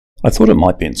I thought it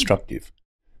might be instructive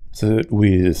that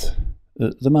with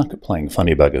the market playing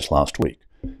funny buggers last week,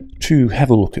 to have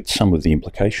a look at some of the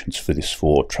implications for this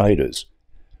for traders,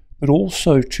 but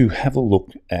also to have a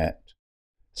look at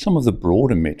some of the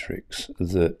broader metrics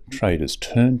that traders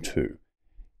turn to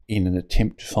in an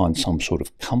attempt to find some sort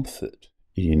of comfort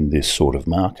in this sort of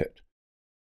market.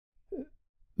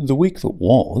 The week that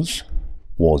was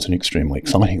an extremely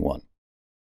exciting one.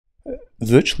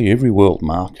 Virtually every world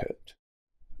market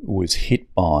was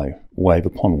hit by wave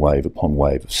upon wave upon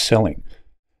wave of selling.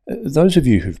 Those of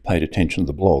you who've paid attention to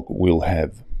the blog will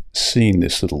have seen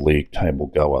this little league table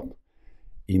go up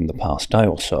in the past day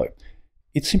or so.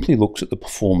 It simply looks at the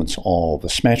performance of a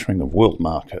smattering of world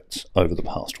markets over the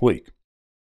past week.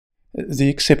 The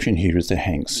exception here is the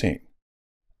Hang Seng,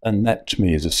 and that to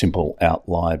me is a simple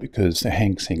outlier because the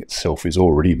Hang Seng itself has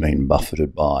already been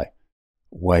buffeted by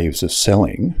waves of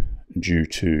selling due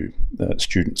to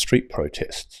student street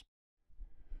protests.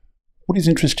 What is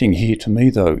interesting here to me,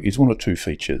 though, is one or two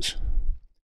features.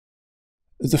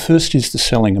 The first is the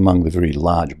selling among the very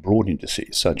large broad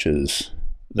indices, such as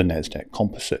the Nasdaq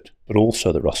Composite, but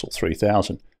also the Russell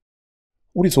 3000.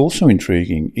 What is also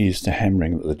intriguing is the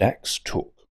hammering that the DAX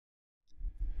took.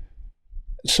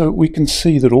 So we can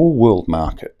see that all world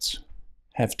markets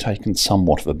have taken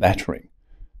somewhat of a battering,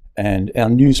 and our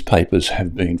newspapers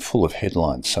have been full of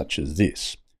headlines such as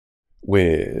this,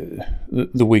 where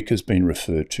the week has been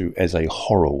referred to as a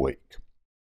horror week.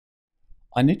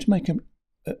 I need to make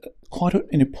quite an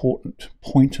important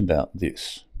point about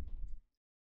this,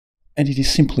 and it is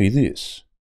simply this.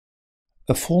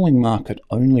 A falling market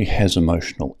only has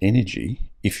emotional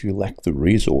energy if you lack the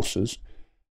resources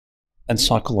and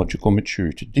psychological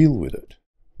maturity to deal with it.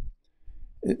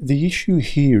 The issue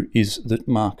here is that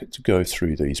markets go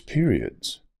through these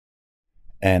periods,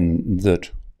 and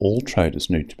that all traders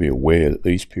need to be aware that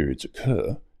these periods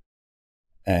occur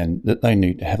and that they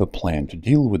need to have a plan to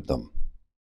deal with them.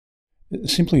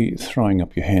 Simply throwing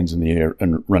up your hands in the air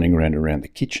and running around the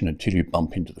kitchen until you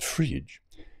bump into the fridge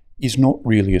is not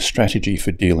really a strategy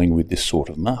for dealing with this sort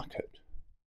of market.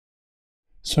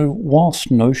 So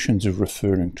whilst notions of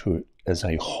referring to it as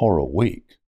a horror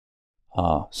week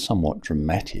are somewhat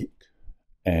dramatic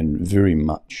and very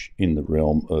much in the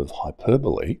realm of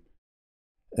hyperbole,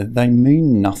 they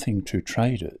mean nothing to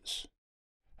traders.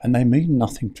 And they mean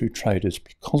nothing to traders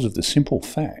because of the simple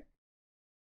fact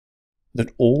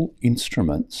that all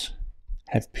instruments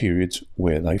have periods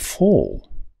where they fall.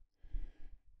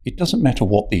 It doesn't matter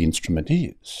what the instrument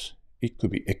is. It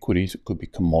could be equities, it could be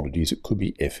commodities, it could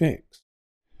be FX.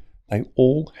 They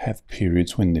all have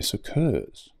periods when this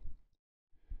occurs.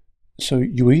 So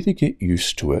you either get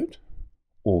used to it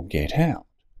or get out.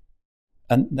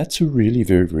 And that's a really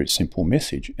very, very simple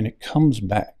message. And it comes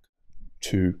back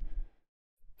to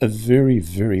a very,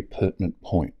 very pertinent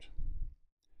point.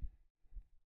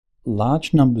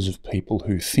 Large numbers of people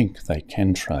who think they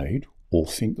can trade or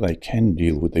think they can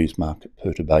deal with these market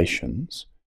perturbations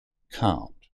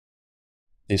can't.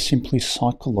 They're simply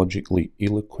psychologically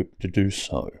ill-equipped to do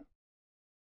so.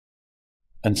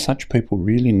 And such people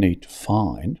really need to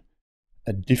find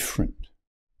a different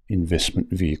investment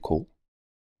vehicle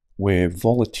where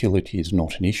volatility is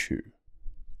not an issue,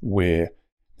 where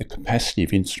the capacity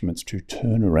of instruments to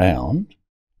turn around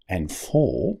and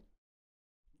fall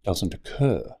doesn't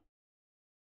occur.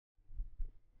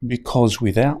 Because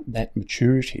without that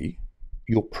maturity,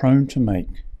 you're prone to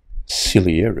make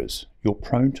silly errors. You're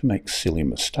prone to make silly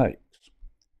mistakes.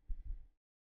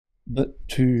 But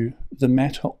to the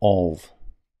matter of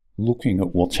looking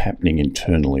at what's happening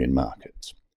internally in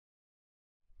markets,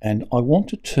 and I want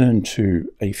to turn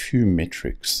to a few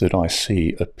metrics that I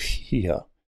see appear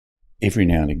every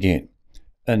now and again,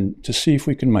 and to see if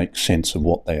we can make sense of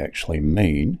what they actually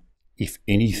mean, if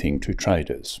anything, to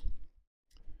traders.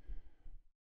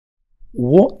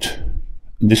 What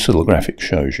this little graphic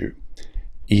shows you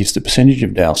is the percentage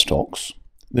of Dow stocks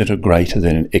that are greater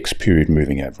than an X period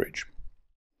moving average.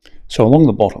 So along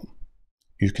the bottom,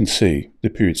 you can see the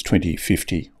periods 20,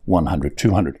 50, 100,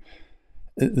 200.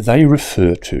 They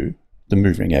refer to the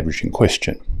moving average in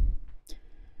question.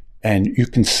 And you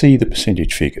can see the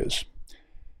percentage figures.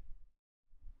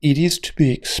 It is to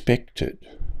be expected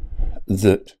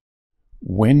that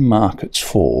when markets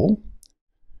fall,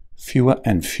 fewer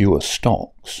and fewer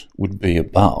stocks would be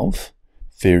above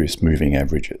various moving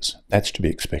averages. That's to be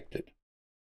expected.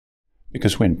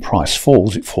 Because when price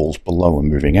falls, it falls below a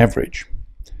moving average.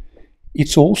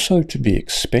 It's also to be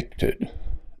expected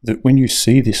that when you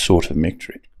see this sort of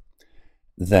metric,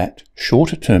 that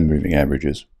shorter term moving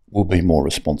averages will be more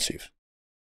responsive.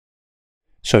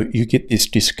 So you get this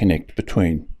disconnect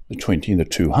between the 20 and the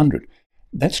 200.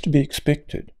 That's to be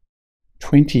expected.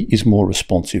 20 is more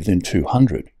responsive than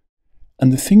 200.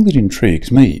 And the thing that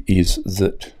intrigues me is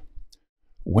that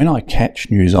when I catch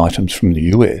news items from the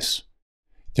US,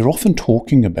 they're often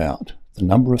talking about the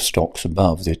number of stocks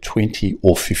above their 20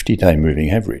 or 50-day moving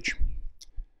average.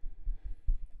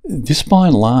 This, by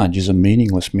and large, is a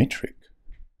meaningless metric.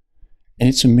 And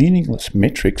it's a meaningless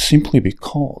metric simply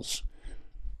because,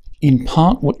 in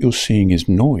part, what you're seeing is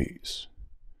noise.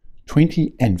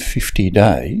 20 and 50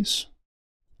 days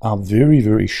are very,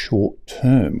 very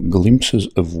short-term glimpses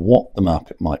of what the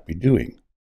market might be doing,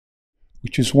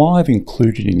 which is why I've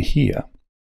included in here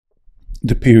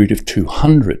the period of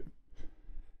 200,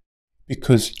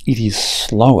 because it is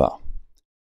slower.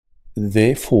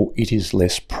 Therefore, it is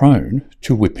less prone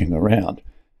to whipping around.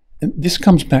 And this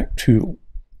comes back to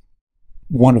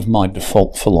one of my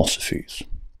default philosophies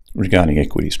regarding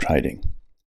equities trading.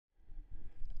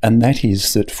 And that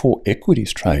is that for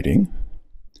equities trading,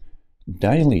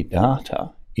 daily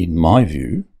data, in my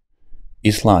view,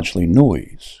 is largely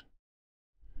noise.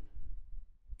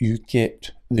 You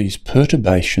get these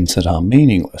perturbations that are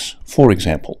meaningless. For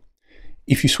example,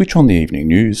 if you switch on the evening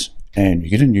news and you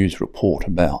get a news report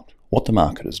about what the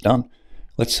market has done,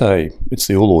 let's say it's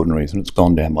the All Ordinaries and it's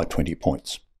gone down by 20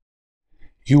 points.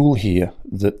 You will hear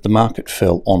that the market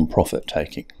fell on profit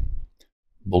taking.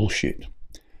 Bullshit.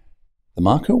 The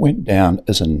market went down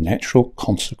as a natural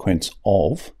consequence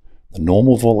of the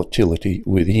normal volatility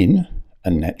within a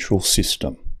natural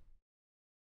system.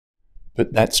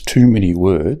 But that's too many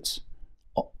words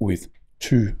with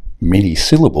too many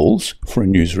syllables for a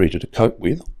newsreader to cope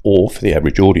with or for the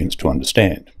average audience to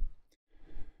understand.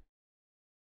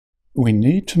 We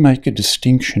need to make a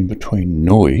distinction between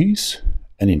noise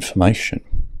and information.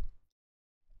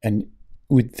 And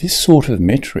with this sort of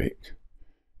metric,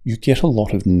 you get a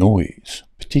lot of noise,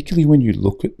 particularly when you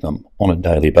look at them on a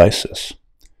daily basis.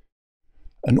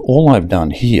 And all I've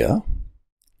done here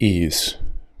is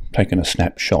taken a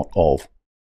snapshot of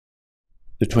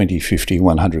the 20, 50,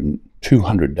 100, and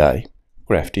 200 day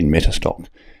graphed in Metastock.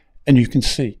 And you can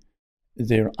see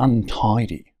they're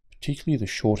untidy, particularly the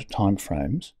shorter time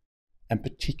frames, and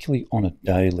particularly on a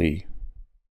daily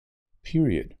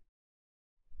period.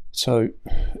 So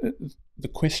the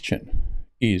question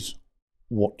is,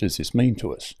 what does this mean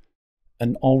to us?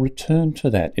 And I'll return to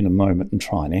that in a moment and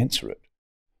try and answer it.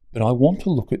 But I want to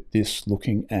look at this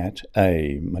looking at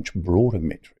a much broader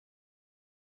metric.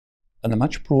 And a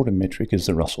much broader metric is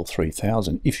the Russell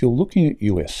 3000. If you're looking at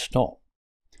US stock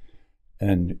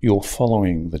and you're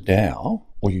following the Dow,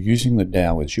 or you're using the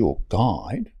Dow as your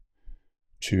guide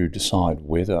to decide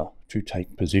whether to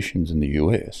take positions in the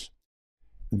US,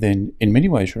 then in many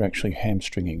ways you're actually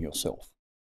hamstringing yourself.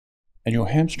 And you're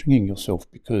hamstringing yourself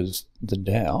because the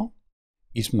Dow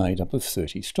is made up of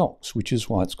 30 stocks, which is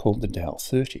why it's called the Dow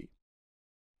 30.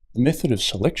 The method of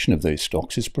selection of these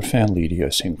stocks is profoundly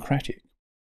idiosyncratic,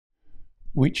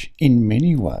 which in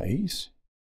many ways,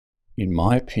 in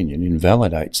my opinion,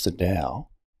 invalidates the Dow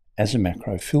as a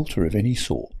macro filter of any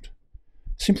sort,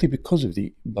 simply because of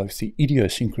both the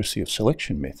idiosyncrasy of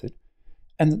selection method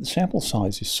and that the sample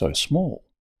size is so small.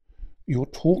 You're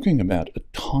talking about a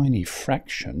tiny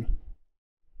fraction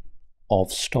of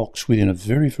stocks within a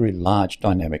very, very large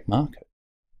dynamic market.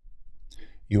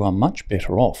 You are much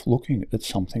better off looking at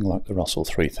something like the Russell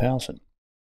 3000.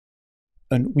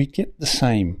 And we get the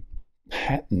same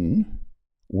pattern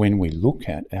when we look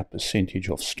at our percentage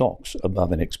of stocks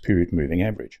above an X period moving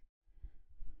average.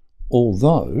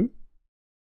 Although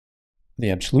the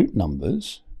absolute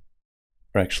numbers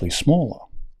are actually smaller.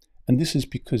 And this is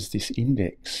because this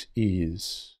index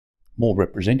is more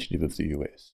representative of the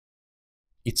US.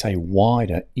 It's a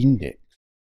wider index.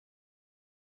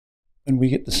 And we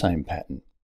get the same pattern.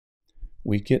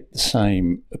 We get the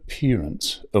same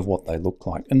appearance of what they look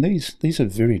like. And these are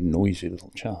very noisy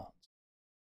little charts.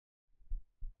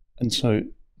 And so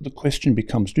the question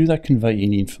becomes, do they convey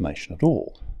any information at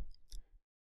all?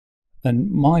 And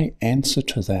my answer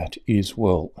to that is,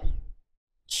 well,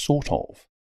 sort of.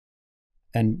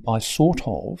 And by sort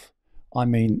of, I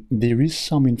mean there is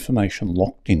some information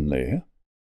locked in there,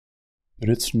 but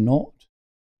it's not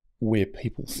where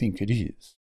people think it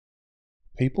is.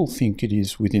 People think it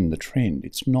is within the trend.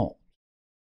 It's not.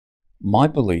 My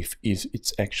belief is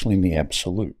it's actually in the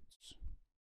absolutes.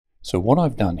 So what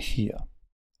I've done here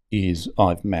is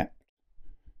I've mapped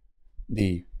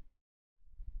the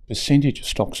percentage of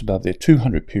stocks above their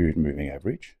 200 period moving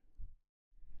average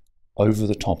over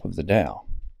the top of the Dow.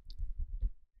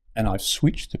 And I've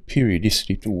switched the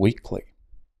periodicity to weekly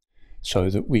so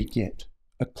that we get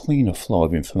a cleaner flow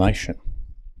of information.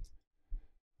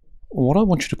 What I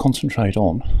want you to concentrate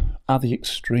on are the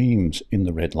extremes in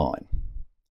the red line.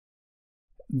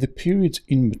 The periods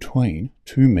in between,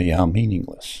 to me, are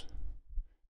meaningless.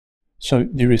 So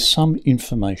there is some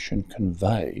information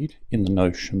conveyed in the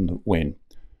notion that when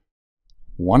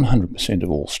 100% of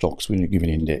all stocks within a given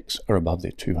index are above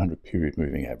their 200 period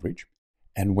moving average,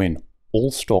 and when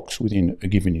all stocks within a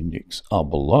given index are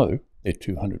below their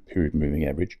 200 period moving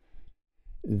average,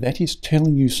 that is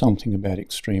telling you something about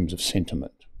extremes of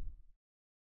sentiment.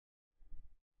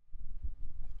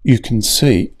 You can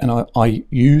see, and I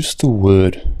use the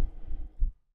word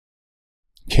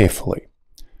carefully,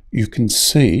 you can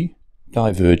see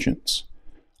divergence.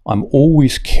 I'm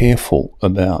always careful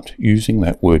about using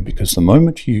that word because the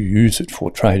moment you use it for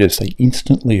traders, they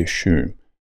instantly assume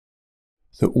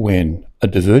that when a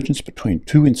divergence between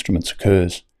two instruments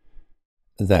occurs,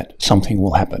 that something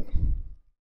will happen.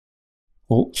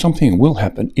 Well, something will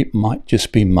happen, it might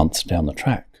just be months down the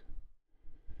track.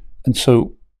 And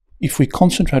so if we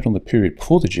concentrate on the period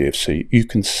before the GFC, you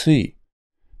can see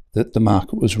that the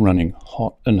market was running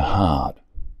hot and hard,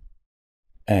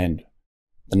 and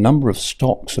the number of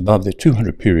stocks above their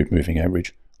 200 period moving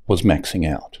average was maxing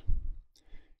out.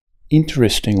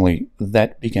 Interestingly,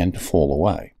 that began to fall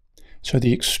away. So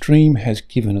the extreme has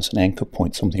given us an anchor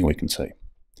point, something we can see.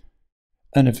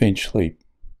 And eventually,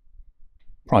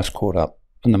 price caught up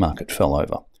and the market fell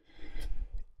over.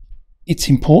 It's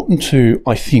important to,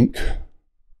 I think,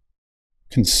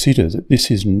 consider that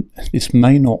this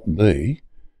may not be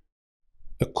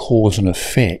a cause and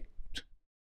effect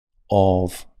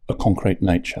of a concrete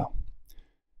nature.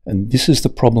 And this is the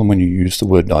problem when you use the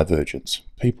word divergence.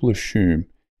 People assume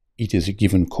it is a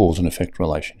given cause and effect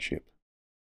relationship.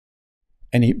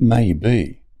 And it may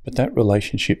be, but that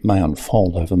relationship may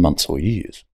unfold over months or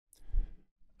years.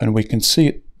 And we can see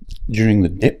it during the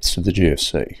depths of the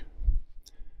GFC,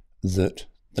 that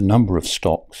the number of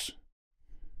stocks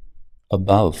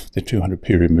above the 200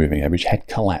 period moving average had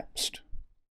collapsed.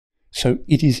 So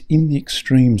it is in the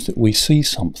extremes that we see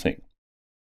something.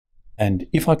 And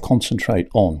if I concentrate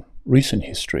on recent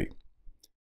history,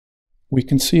 we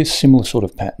can see a similar sort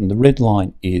of pattern. The red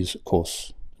line is, of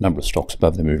course, the number of stocks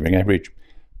above the moving average.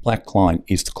 Black line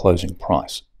is the closing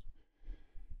price.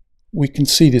 We can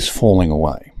see this falling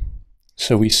away.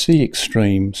 So we see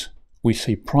extremes, we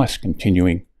see price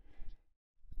continuing,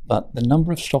 but the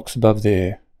number of stocks above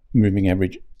their moving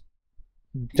average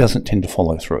doesn't tend to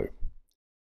follow through.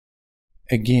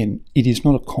 Again, it is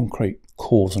not a concrete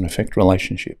cause and effect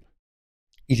relationship.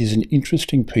 It is an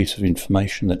interesting piece of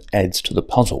information that adds to the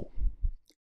puzzle.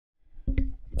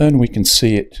 And we can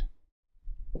see it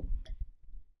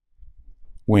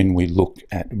when we look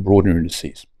at broader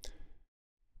indices.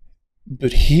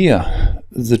 But here,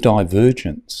 the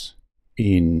divergence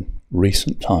in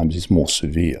recent times is more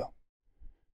severe.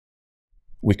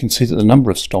 We can see that the number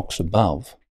of stocks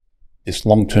above this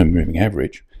long-term moving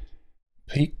average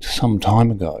peaked some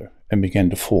time ago and began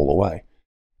to fall away.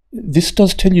 This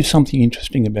does tell you something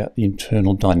interesting about the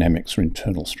internal dynamics or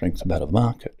internal strength about a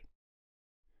market.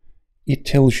 It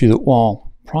tells you that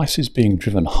while price is being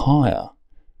driven higher,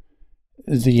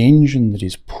 the engine that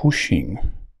is pushing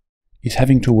is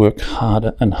having to work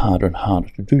harder and harder and harder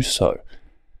to do so,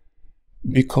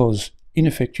 because in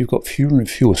effect you've got fewer and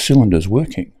fewer cylinders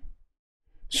working.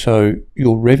 So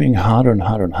you're revving harder and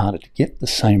harder and harder to get the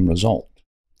same result.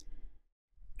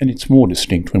 And it's more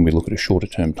distinct when we look at a shorter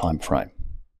term time frame.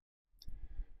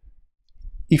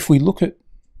 If we look at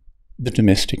the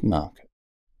domestic market,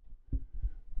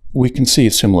 we can see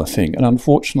a similar thing. And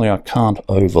unfortunately, I can't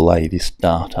overlay this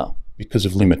data because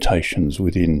of limitations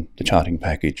within the charting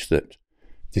package that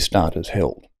this data has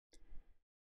held.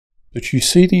 But you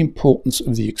see the importance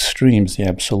of the extremes, the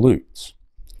absolutes.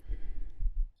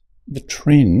 The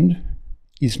trend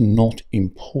is not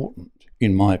important,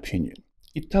 in my opinion.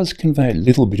 It does convey a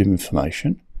little bit of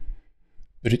information,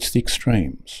 but it's the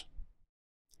extremes.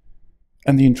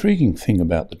 And the intriguing thing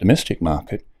about the domestic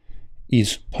market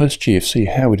is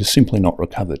post-GFC how it has simply not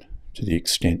recovered to the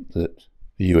extent that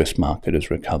the US market has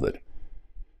recovered.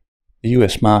 The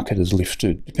US market has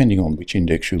lifted, depending on which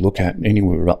index you look at,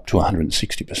 anywhere up to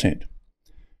 160%.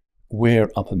 We're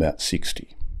up about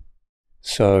 60.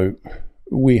 So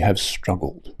we have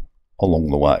struggled along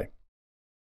the way.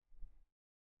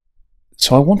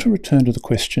 So I want to return to the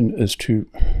question as to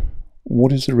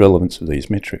what is the relevance of these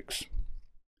metrics.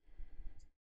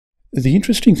 The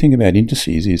interesting thing about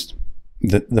indices is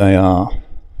that they are,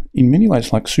 in many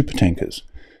ways, like supertankers.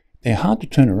 They're hard to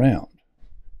turn around.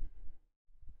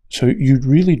 So you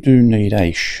really do need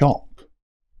a shock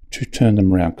to turn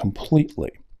them around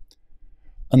completely.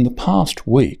 And the past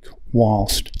week,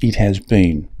 whilst it has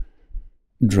been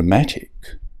dramatic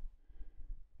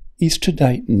is to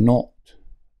date not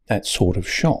that sort of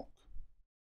shock.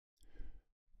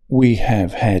 We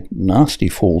have had nasty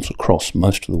falls across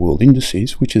most of the world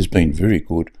indices, which has been very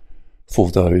good for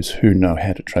those who know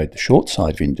how to trade the short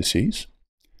side of indices.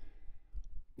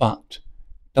 But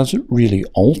does it really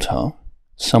alter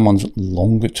someone's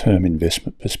longer-term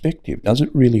investment perspective? Does it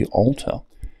really alter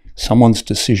someone's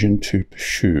decision to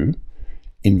pursue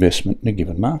investment in a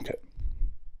given market?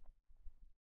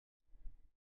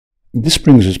 This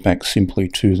brings us back simply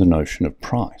to the notion of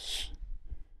price.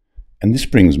 And this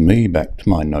brings me back to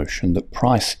my notion that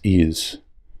price is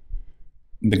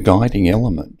the guiding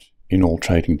element in all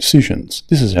trading decisions.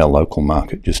 This is our local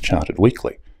market just charted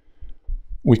weekly.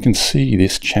 We can see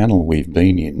this channel we've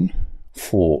been in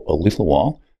for a little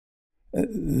while.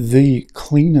 The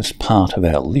cleanest part of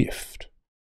our lift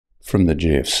from the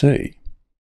GFC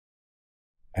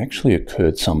actually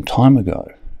occurred some time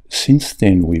ago. Since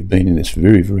then, we've been in this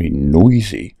very, very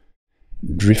noisy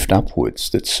drift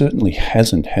upwards that certainly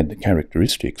hasn't had the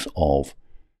characteristics of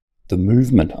the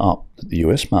movement up that the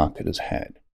US market has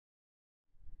had.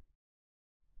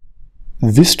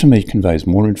 This to me conveys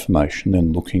more information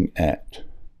than looking at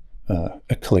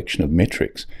a collection of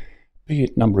metrics, be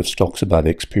it number of stocks above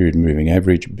X period moving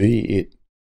average, be it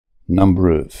number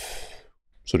of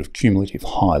sort of cumulative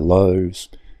high lows,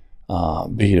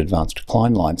 be it advanced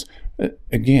decline lines.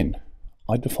 Again,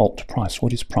 I default to price.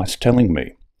 What is price telling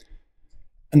me?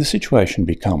 And the situation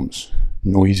becomes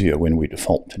noisier when we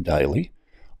default to daily.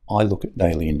 I look at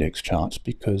daily index charts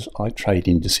because I trade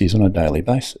indices on a daily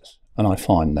basis, and I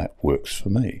find that works for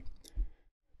me.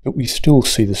 But we still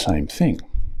see the same thing.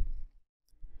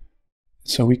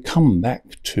 So we come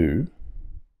back to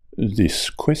this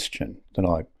question that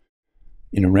I,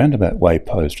 in a roundabout way,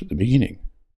 posed at the beginning.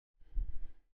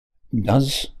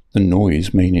 Does the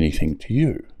noise mean anything to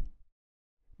you?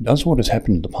 Does what has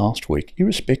happened in the past week,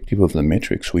 irrespective of the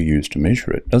metrics we use to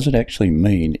measure it, does it actually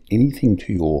mean anything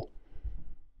to your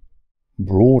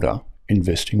broader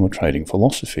investing or trading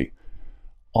philosophy?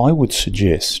 I would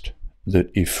suggest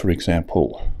that if, for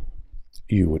example,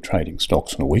 you were trading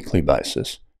stocks on a weekly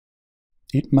basis,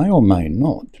 it may or may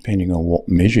not, depending on what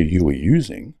measure you were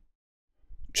using,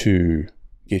 to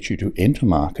get you to enter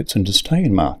markets and to stay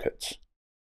in markets.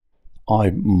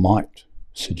 I might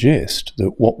suggest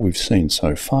that what we've seen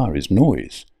so far is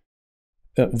noise.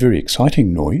 Very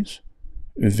exciting noise,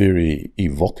 very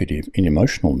evocative and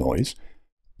emotional noise,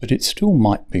 but it still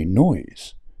might be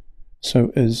noise.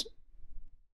 So as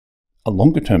a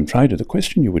longer-term trader, the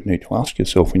question you would need to ask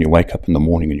yourself when you wake up in the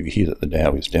morning and you hear that the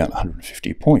Dow is down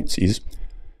 150 points is,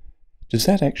 does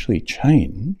that actually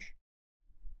change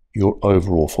your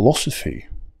overall philosophy?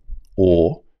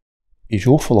 Or is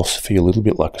your philosophy a little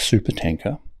bit like a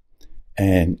supertanker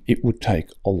and it would take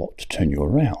a lot to turn you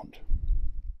around?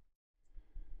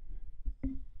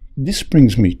 This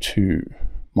brings me to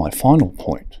my final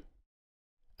point,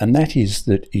 and that is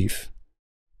that if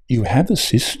you have a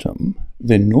system,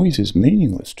 then noise is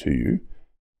meaningless to you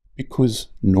because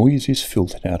noise is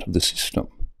filtered out of the system.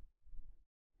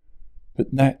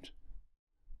 But that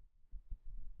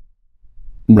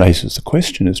raises the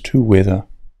question as to whether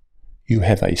you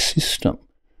have a system,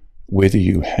 whether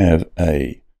you have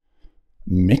a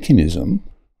mechanism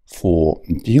for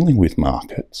dealing with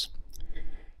markets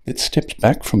that steps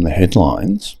back from the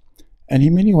headlines and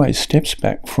in many ways steps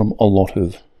back from a lot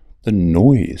of the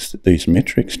noise that these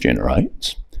metrics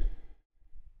generates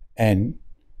and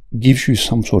gives you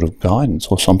some sort of guidance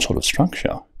or some sort of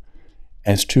structure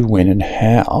as to when and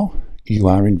how you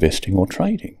are investing or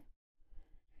trading.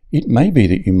 It may be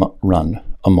that you might run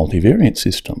a multivariate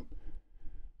system,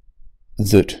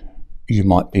 that you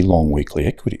might be long weekly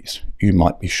equities, you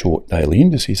might be short daily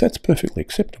indices. That's perfectly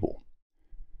acceptable,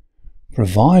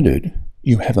 provided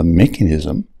you have a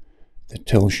mechanism that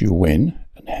tells you when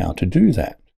and how to do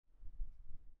that.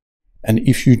 And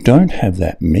if you don't have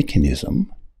that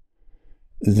mechanism,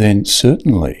 then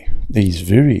certainly these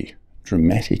very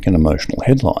dramatic and emotional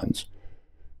headlines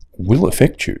will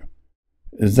affect you.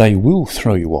 They will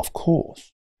throw you off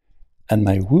course, and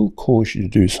they will cause you to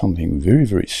do something very,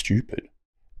 very stupid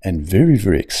and very,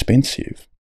 very expensive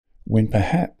when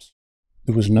perhaps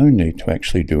there was no need to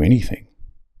actually do anything.